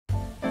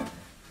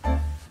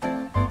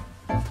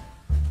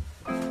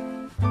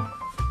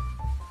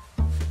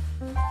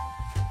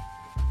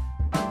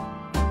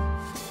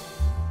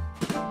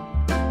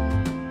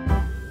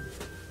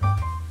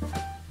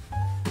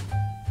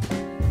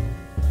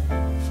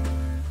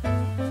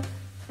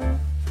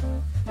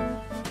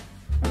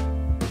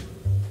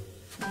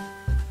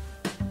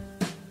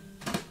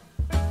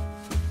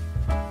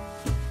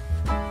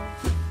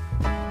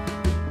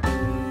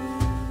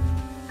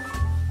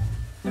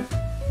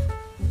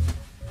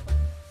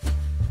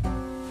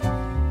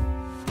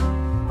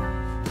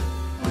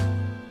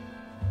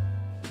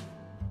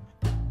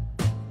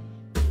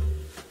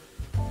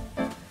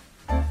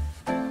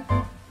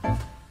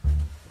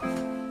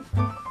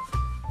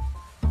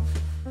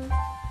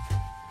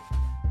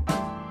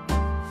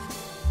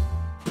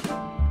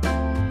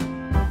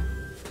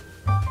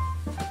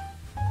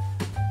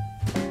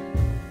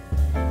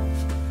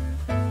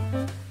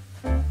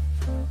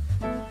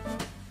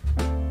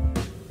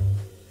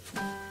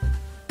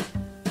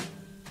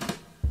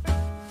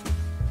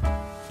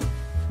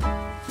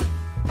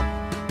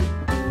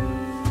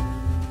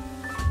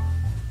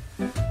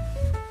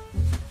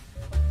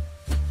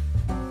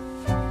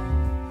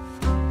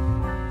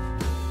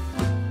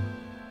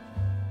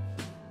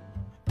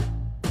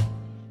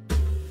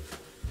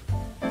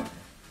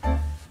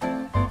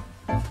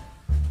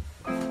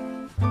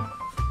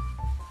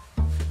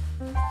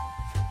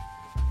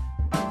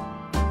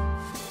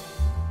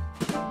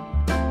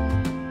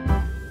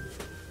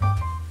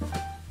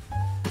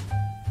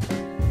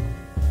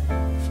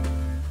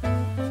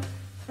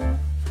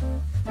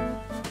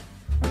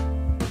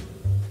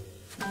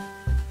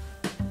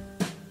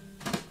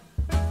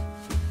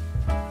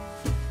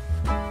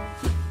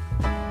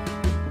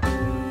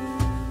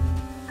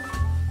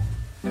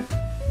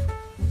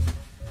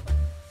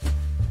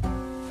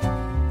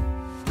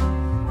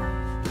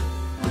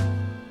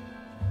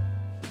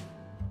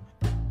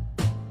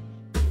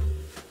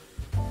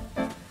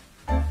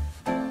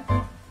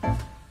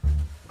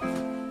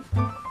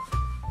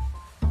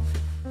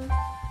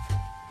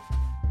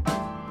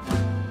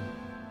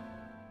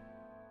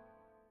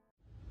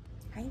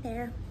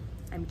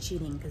I'm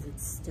cheating because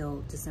it's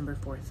still December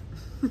 4th.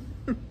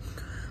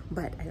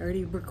 But I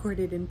already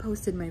recorded and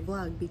posted my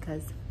vlog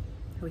because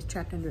I was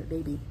trapped under a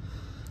baby.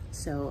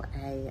 So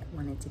I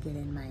wanted to get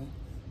in my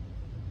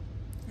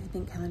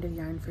advent calendar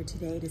yarn for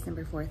today,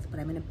 December 4th, but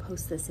I'm gonna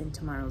post this in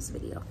tomorrow's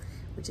video,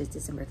 which is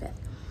December 5th.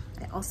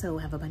 I also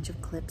have a bunch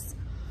of clips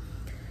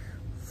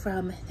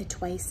from the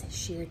Twice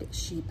Sheared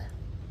Sheep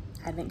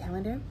advent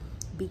calendar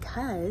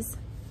because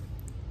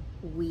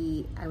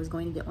I was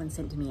going to get one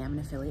sent to me. I'm an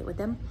affiliate with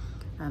them.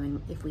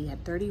 And if we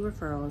had 30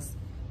 referrals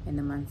in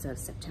the months of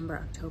September,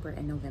 October,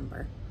 and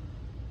November,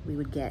 we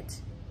would get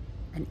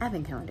an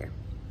advent calendar.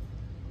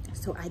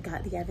 So I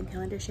got the advent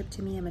calendar shipped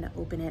to me. I'm gonna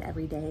open it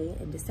every day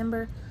in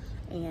December.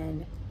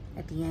 And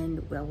at the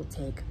end, we'll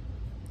take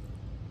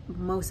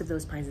most of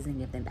those prizes and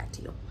give them back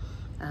to you.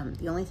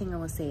 The only thing I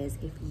will say is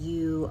if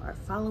you are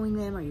following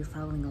them or you're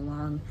following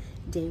along,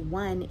 day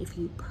one, if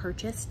you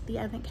purchased the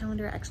advent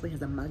calendar, it actually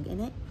has a mug in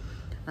it,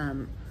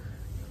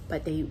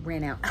 but they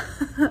ran out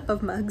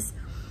of mugs.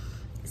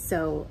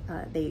 So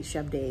they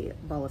shoved a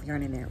ball of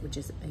yarn in there, which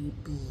is a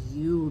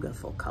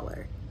beautiful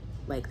color.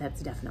 Like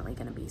that's definitely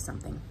gonna be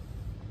something.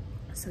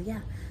 So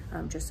yeah,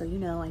 just so you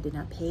know, I did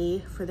not pay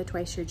for the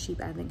Twice Sheared Sheep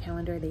advent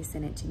calendar. They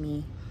sent it to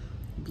me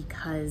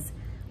because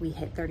we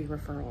hit 30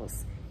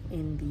 referrals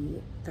in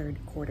the third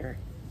quarter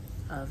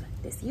of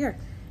this year.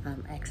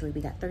 Actually, we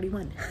got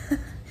 31.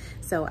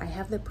 So I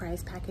have the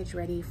prize package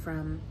ready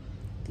from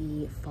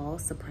the fall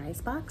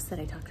surprise box that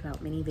I talked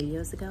about many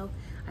videos ago.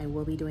 I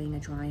will be doing a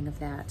drawing of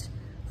that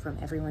from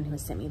everyone who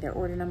has sent me their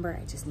order number.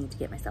 I just need to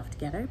get myself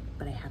together,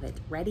 but I have it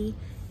ready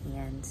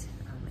and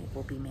it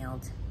will be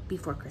mailed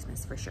before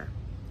Christmas for sure.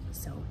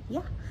 So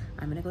yeah,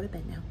 I'm gonna go to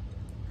bed now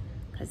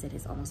because it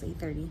is almost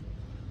 8:30.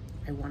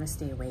 I wanna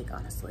stay awake,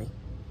 honestly.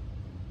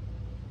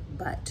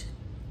 But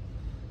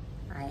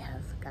I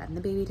have gotten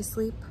the baby to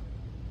sleep.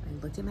 I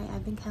looked at my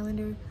advent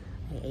calendar.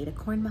 I ate a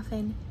corn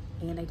muffin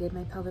and I did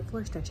my pelvic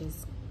floor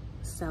stretches.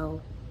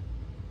 So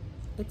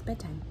it's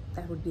bedtime.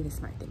 That would be the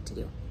smart thing to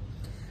do.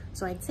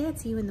 So I'd say I'd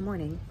see you in the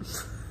morning,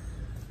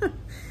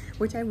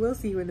 which I will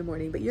see you in the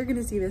morning, but you're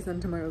gonna see this on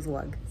tomorrow's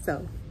vlog.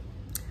 So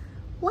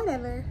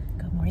whatever.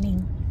 Good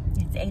morning.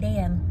 It's 8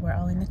 a.m. We're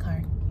all in the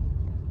car.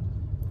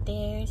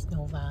 There's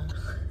Nova.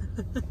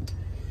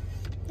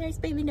 There's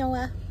baby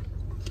Noah.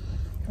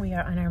 We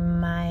are on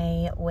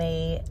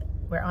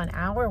we're on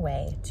our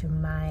way to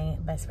my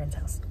best friend's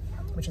house,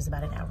 which is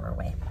about an hour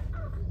away.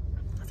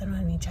 I don't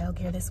have any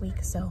childcare this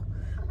week, so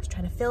I'm just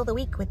trying to fill the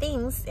week with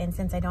things. And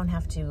since I don't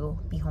have to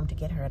be home to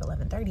get her at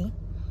 11:30,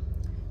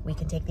 we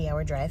can take the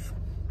hour drive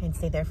and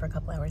stay there for a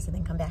couple hours and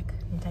then come back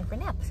in time for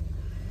naps.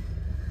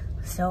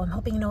 So I'm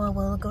hoping Noah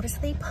will go to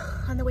sleep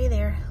on the way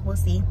there. We'll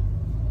see.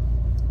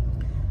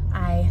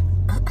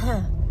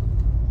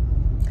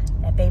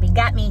 That baby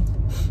got me.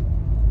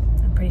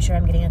 I'm pretty sure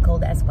I'm getting a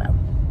cold as well.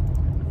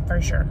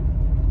 For sure.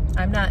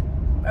 I'm not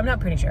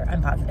pretty sure.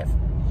 I'm positive.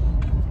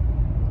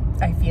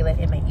 I feel it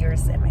in my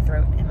ears and my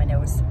throat and my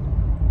nose.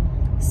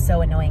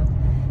 So annoying.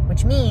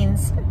 Which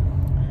means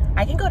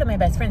I can go to my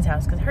best friend's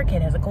house because her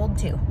kid has a cold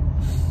too.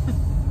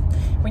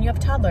 When you have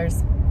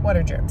toddlers,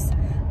 water germs.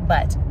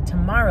 But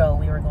tomorrow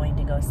we were going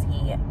to go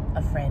see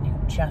a friend who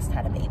just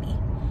had a baby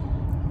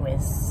who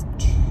is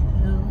 2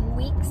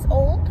 weeks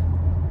old.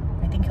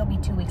 I think he'll be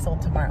 2 weeks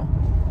old tomorrow.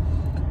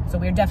 So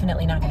we're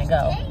definitely not going to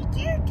go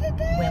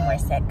when we're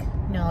sick.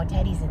 No,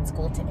 Teddy's in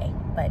school today,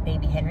 but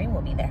baby Henry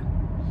will be there.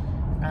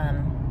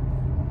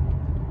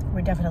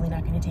 We're definitely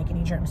not going to take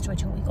any germs to a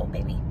 2-week-old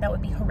baby. That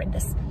would be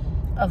horrendous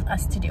of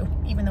us to do,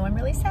 even though I'm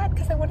really sad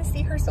because I want to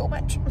see her so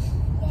much.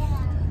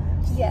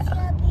 Yeah. She's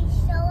going to be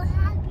so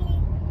happy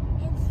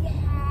if she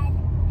had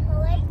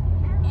toys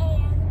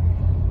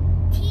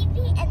and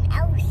TV and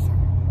Elsa.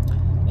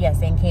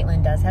 Yes, and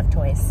Caitlin does have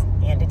toys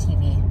and a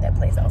TV that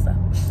plays Elsa.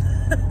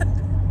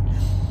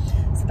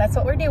 So that's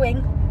what we're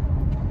doing.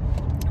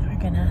 We're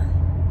gonna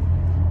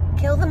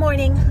kill the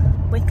morning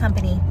with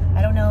company.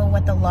 I don't know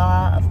what the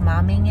law of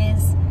momming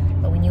is,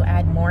 but when you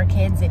add more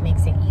kids, it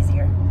makes it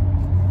easier.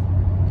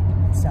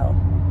 So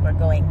we're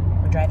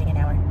driving an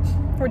hour.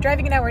 We're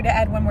driving an hour to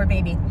add one more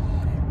baby.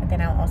 But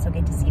then I'll also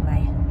get to see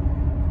my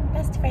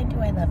best friend who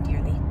I love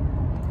dearly.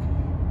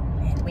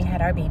 And we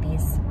had our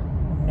babies.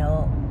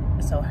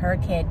 So her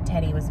kid,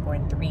 Teddy, was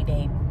born 3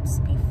 days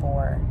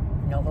before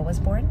Nova was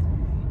born.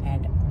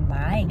 And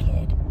my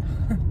kid,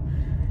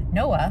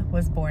 Noah,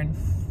 was born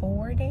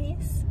 4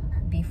 days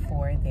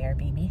before their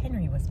baby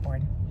Henry was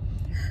born.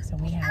 So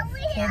we have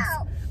kids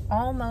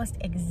almost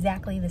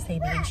exactly the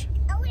same age.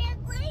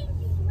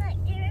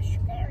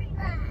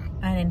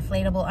 An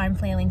inflatable arm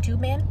flailing tube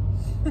man.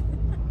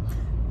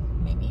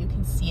 Maybe you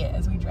can see it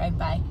as we drive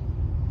by.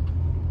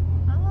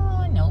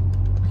 Oh, nope.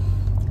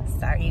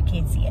 Sorry, you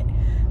can't see it.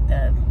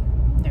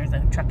 There's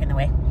a truck in the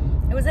way.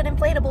 It was an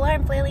inflatable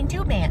arm flailing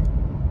tube man.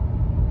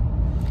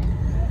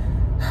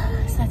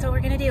 So that's what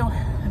we're gonna do.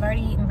 I've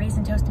already eaten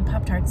raisin toast and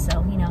Pop-Tarts,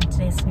 so you know,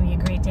 today's gonna be a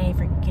great day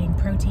for getting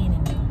protein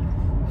and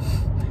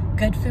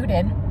good food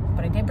in.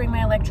 But I did bring my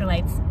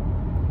electrolytes,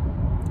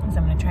 so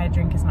I'm gonna try to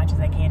drink as much as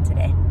I can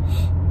today.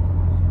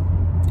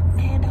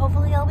 And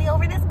hopefully I'll be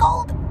over this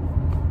cold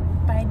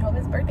by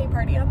Nova's birthday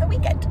party on the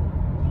weekend. Do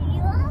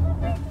you have a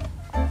birthday?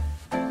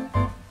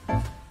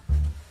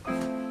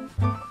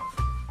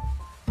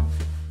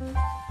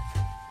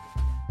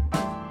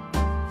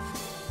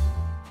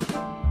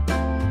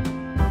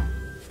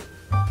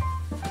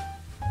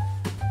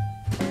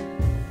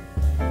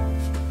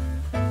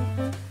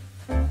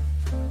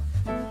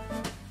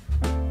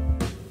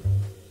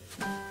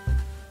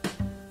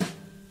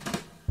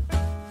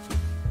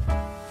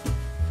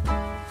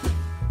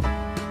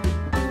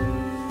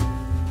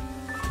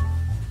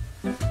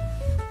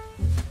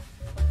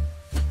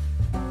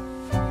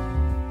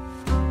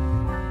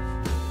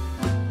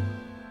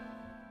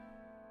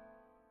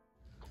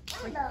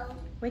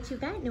 What you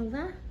got,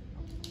 Nova?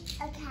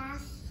 A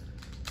cast,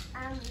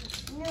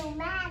 new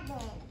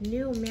magnet.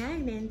 New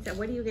magnets.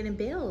 What are you gonna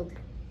build?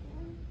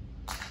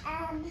 A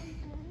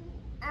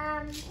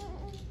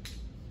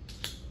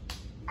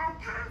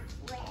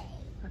pathway.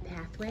 A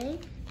pathway?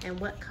 And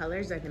what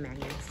colors are the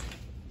magnets?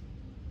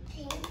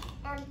 Pink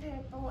and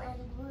purple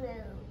and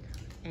blue.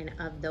 And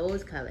of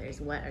those colors,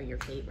 what are your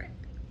favorite?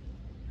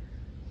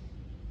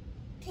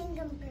 Pink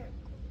and purple.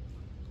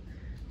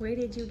 Where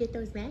did you get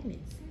those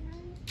magnets?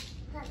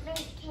 That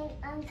makes Kate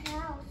Uncle's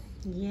house.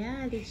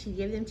 Yeah, did she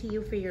give them to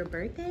you for your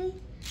birthday?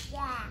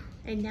 Yeah.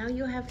 And now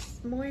you have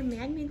more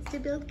magnets to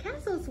build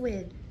castles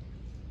with.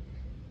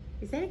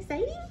 Is that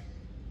exciting?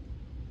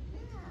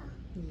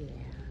 Yeah. Yeah.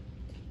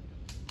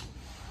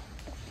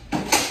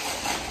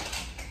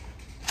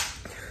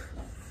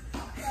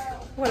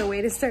 What a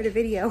way to start a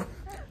video.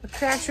 A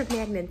crash of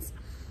magnets.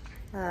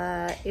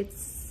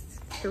 It's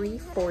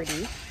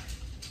 3:40.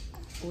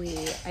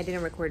 I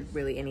didn't record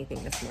really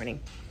anything this morning,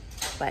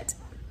 but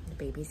the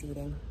baby's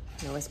eating.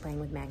 Noah's playing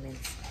with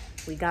magnets.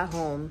 We got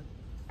home.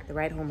 The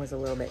ride home was a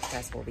little bit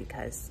stressful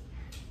because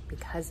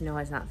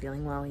Noah's not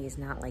feeling well. He's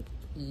not like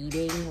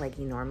eating like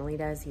he normally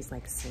does. He's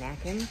like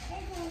snacking.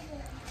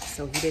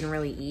 So he didn't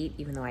really eat,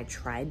 even though I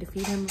tried to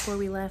feed him before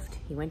we left.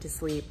 He went to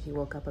sleep. He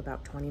woke up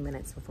about 20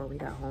 minutes before we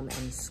got home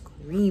and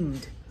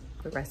screamed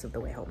the rest of the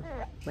way home.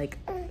 Like,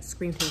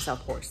 screamed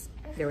himself hoarse.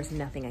 There was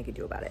nothing I could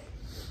do about it.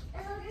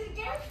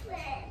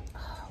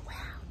 Oh,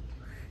 wow.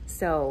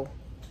 So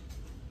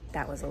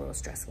that was a little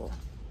stressful,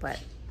 but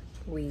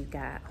we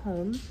got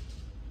home.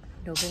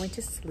 Nova went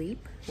to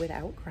sleep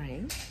without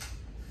crying.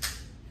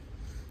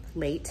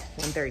 Late,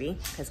 1:30,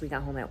 because we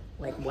got home at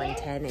like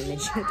 1:10 and then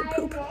she had to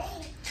poop.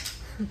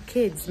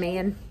 Kids,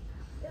 man.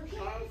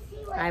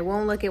 I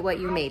won't look at what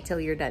you made till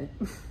you're done.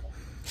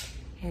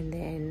 And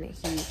then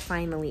he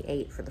finally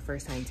ate for the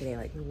first time today,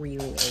 like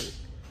really ate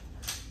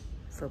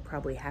for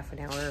probably half an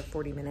hour or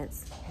 40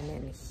 minutes. And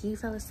then he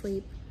fell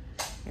asleep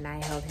and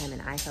I held him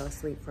and I fell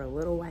asleep for a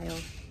little while.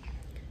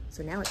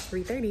 So now it's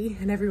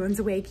 3:30 and everyone's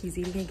awake. He's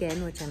eating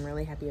again, which I'm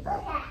really happy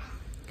about.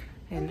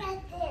 And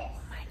oh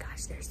my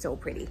gosh, they're so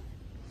pretty.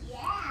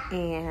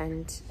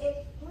 And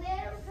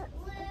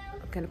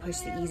I'm gonna push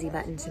the easy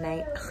button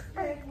tonight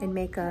and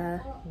make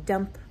a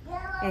dump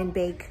and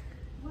bake.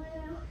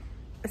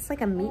 It's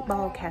like a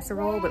meatball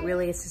casserole, but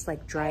really it's just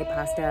like dry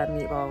pasta,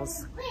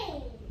 meatballs,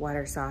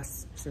 water,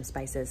 sauce, some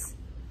spices.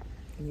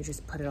 And you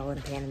just put it all in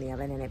a pan in the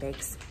oven and it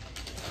bakes.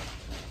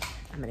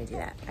 I'm gonna do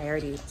that. I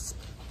already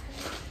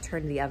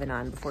turned the oven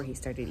on before he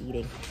started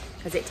eating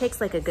because it takes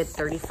like a good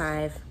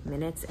 35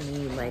 minutes and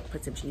then you like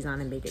put some cheese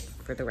on and bake it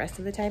for the rest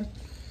of the time.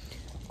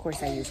 Of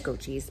course I use goat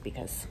cheese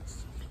because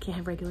I can't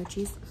have regular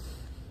cheese.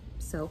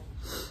 So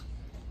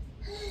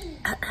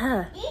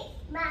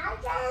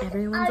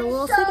everyone's a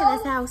little sick in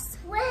this house.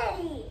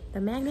 The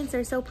magnets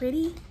are so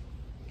pretty.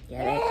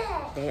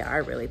 Yeah, they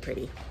are really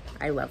pretty.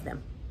 I love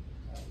them.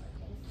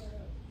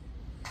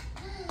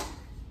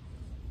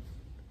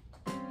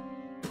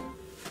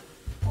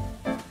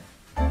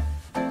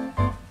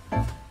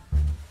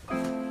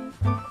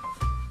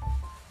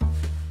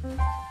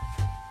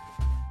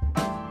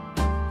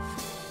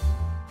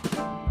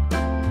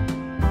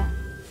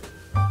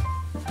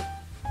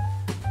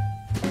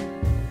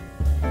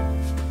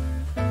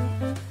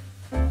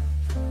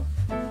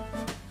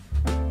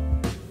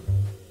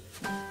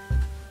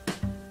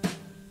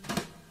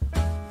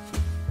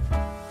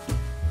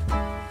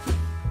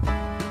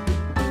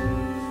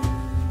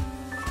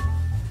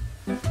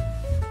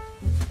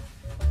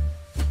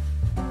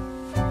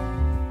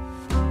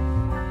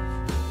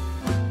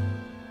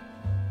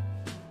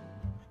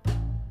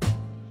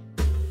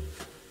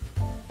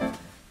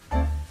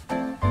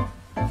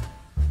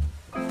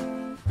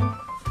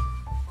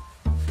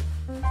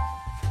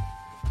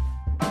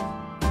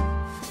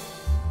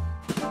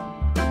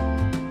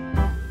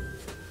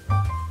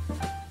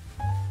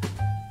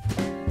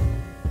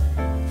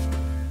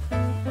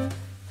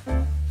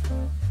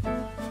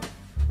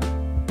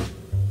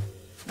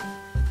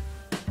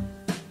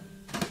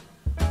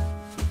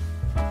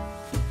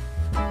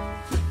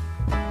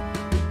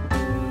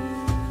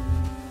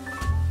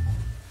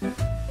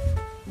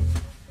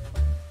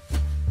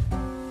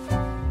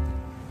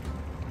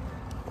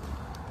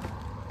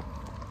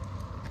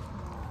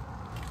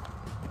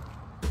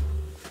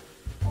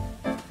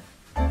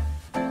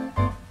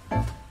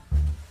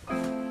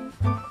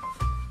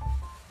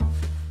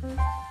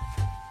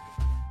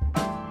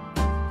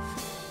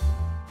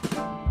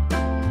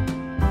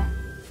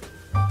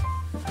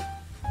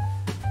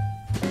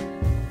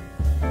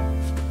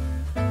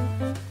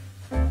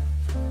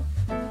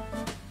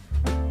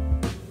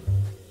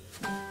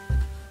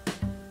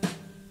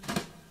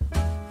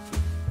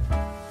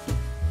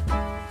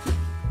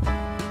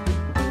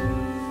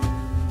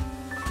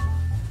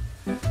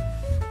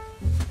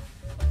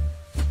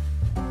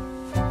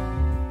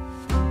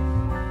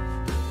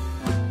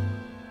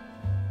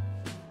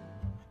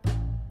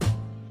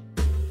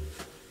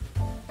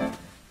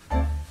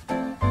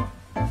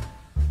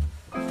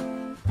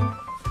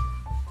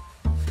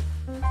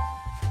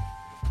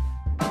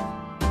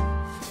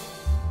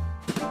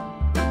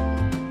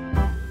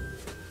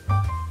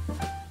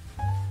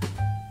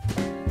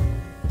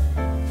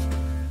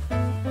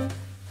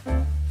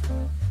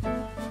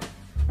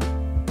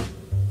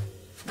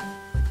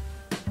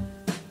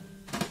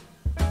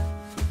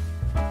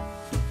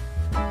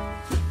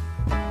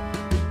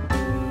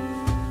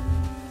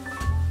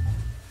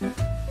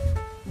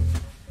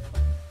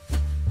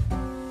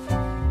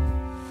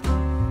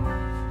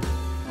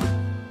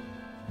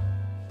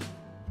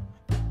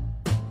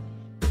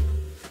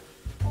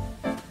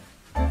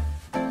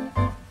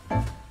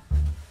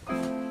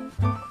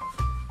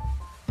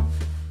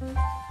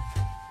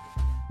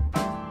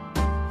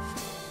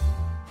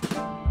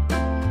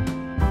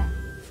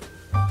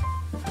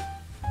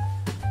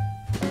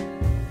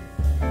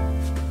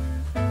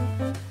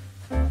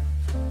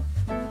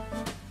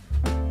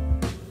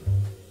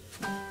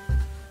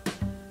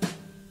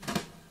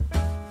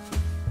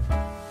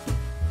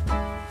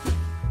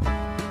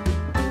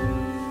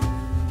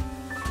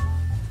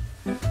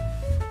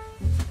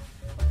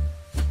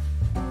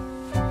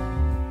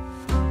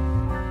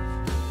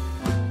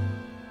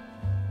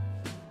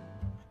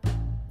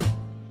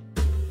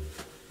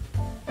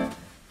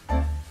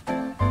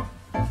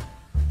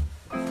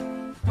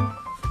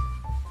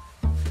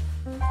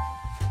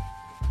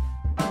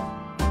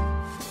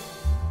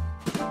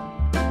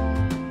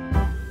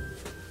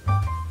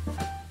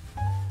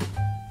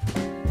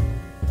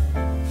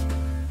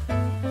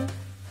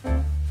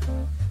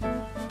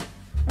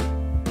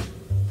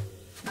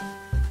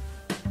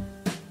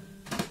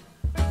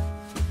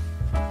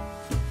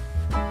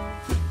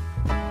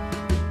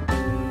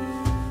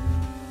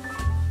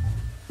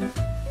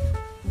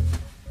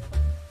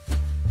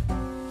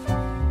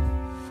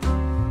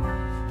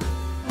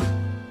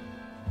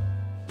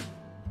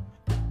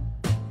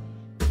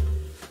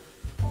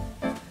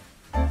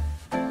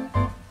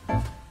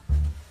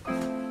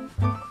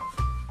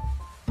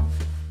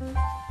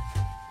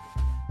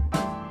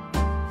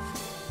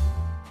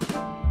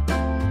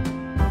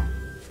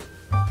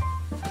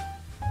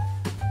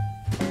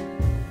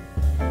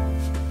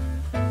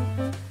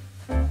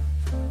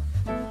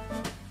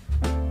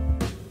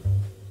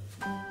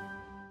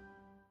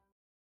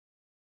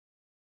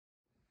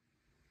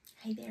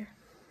 Hi there.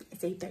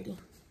 It's 8:30.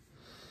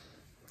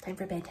 Time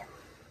for bed.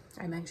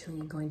 I'm actually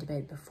going to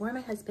bed before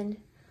my husband,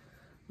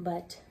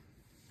 but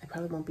I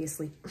probably won't be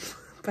asleep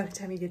by the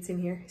time he gets in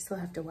here. I still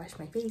have to wash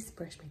my face,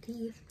 brush my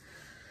teeth,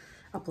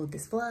 upload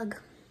this vlog.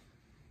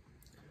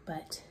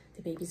 But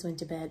the babies went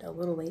to bed a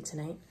little late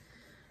tonight.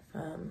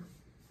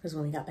 Because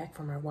when we got back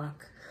from our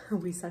walk,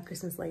 we saw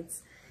Christmas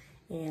lights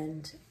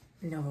and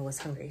Nova was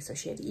hungry, so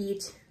she had to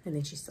eat, and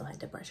then she still had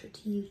to brush her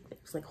teeth. It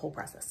was like a whole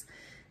process.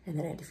 And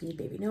then I had to feed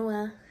baby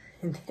Noah,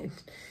 and then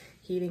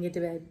he didn't get to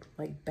bed,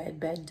 like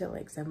bed till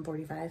like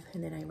 7:45,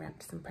 and then I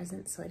wrapped some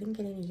presents, so I didn't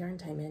get any yarn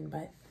time in,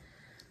 but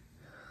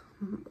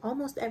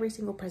almost every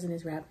single present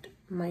is wrapped,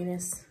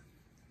 minus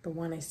the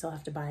one I still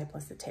have to buy,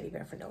 plus the teddy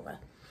bear for Nova.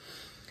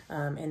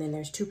 And then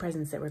there's 2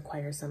 presents that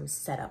require some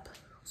setup,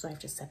 so I have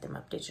to set them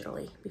up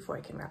digitally before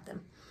I can wrap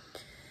them.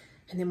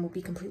 And then we'll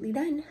be completely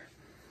done.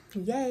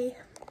 Yay!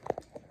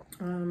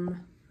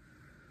 I'm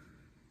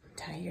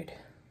tired.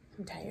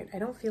 I'm tired. I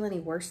don't feel any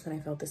worse than I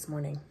felt this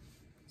morning.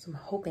 So I'm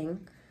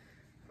hoping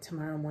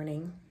tomorrow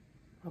morning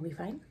I'll be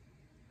fine.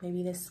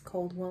 Maybe this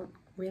cold won't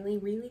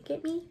really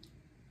get me.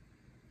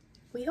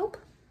 We hope.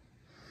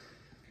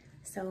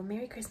 So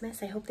Merry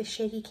Christmas. I hope the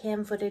shaky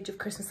cam footage of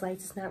Christmas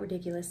lights is not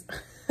ridiculous.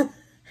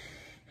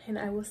 And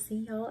I will see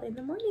y'all in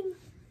the morning.